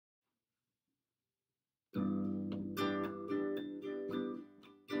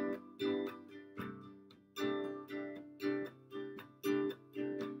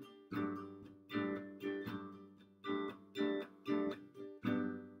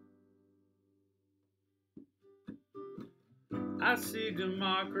I see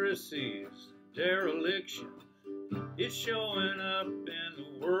democracy's dereliction. It's showing up in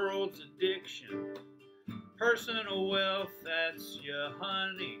the world's addiction. Personal wealth, that's your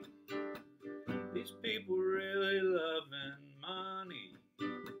honey. These people really loving money.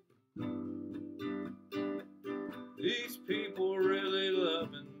 These people really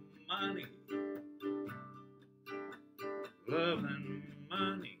loving money. Loving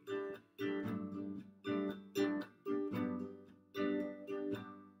money.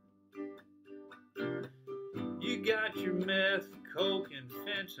 You got your meth, coke, and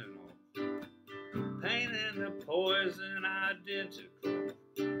fentanyl, pain and the poison identical.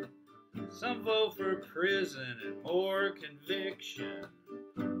 Some vote for prison and more conviction,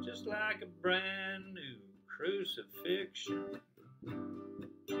 just like a brand new crucifixion.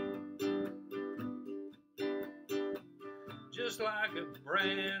 Just like a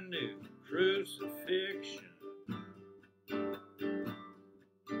brand new crucifixion.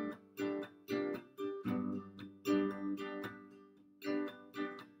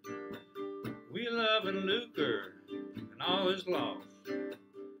 We love and lucre and all is lost.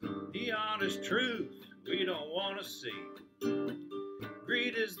 The honest truth we don't want to see.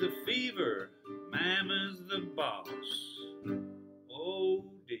 Greed is the fever, mammon's the boss.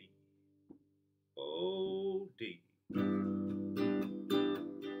 O.D. O.D.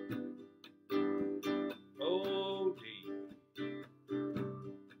 O.D.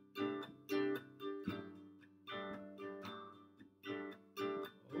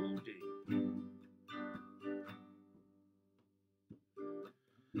 O.D.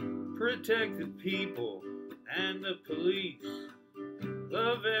 Protect the people and the police.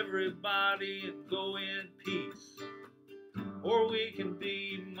 Love everybody and go in peace. Or we can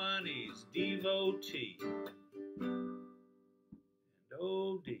be money's devotee. And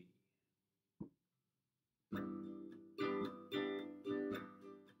O.D.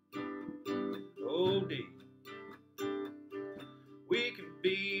 O.D. We can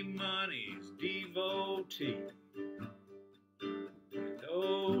be money's devotee. And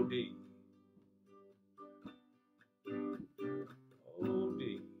O.D.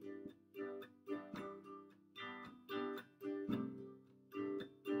 O.D.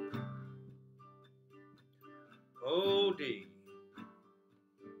 O.D.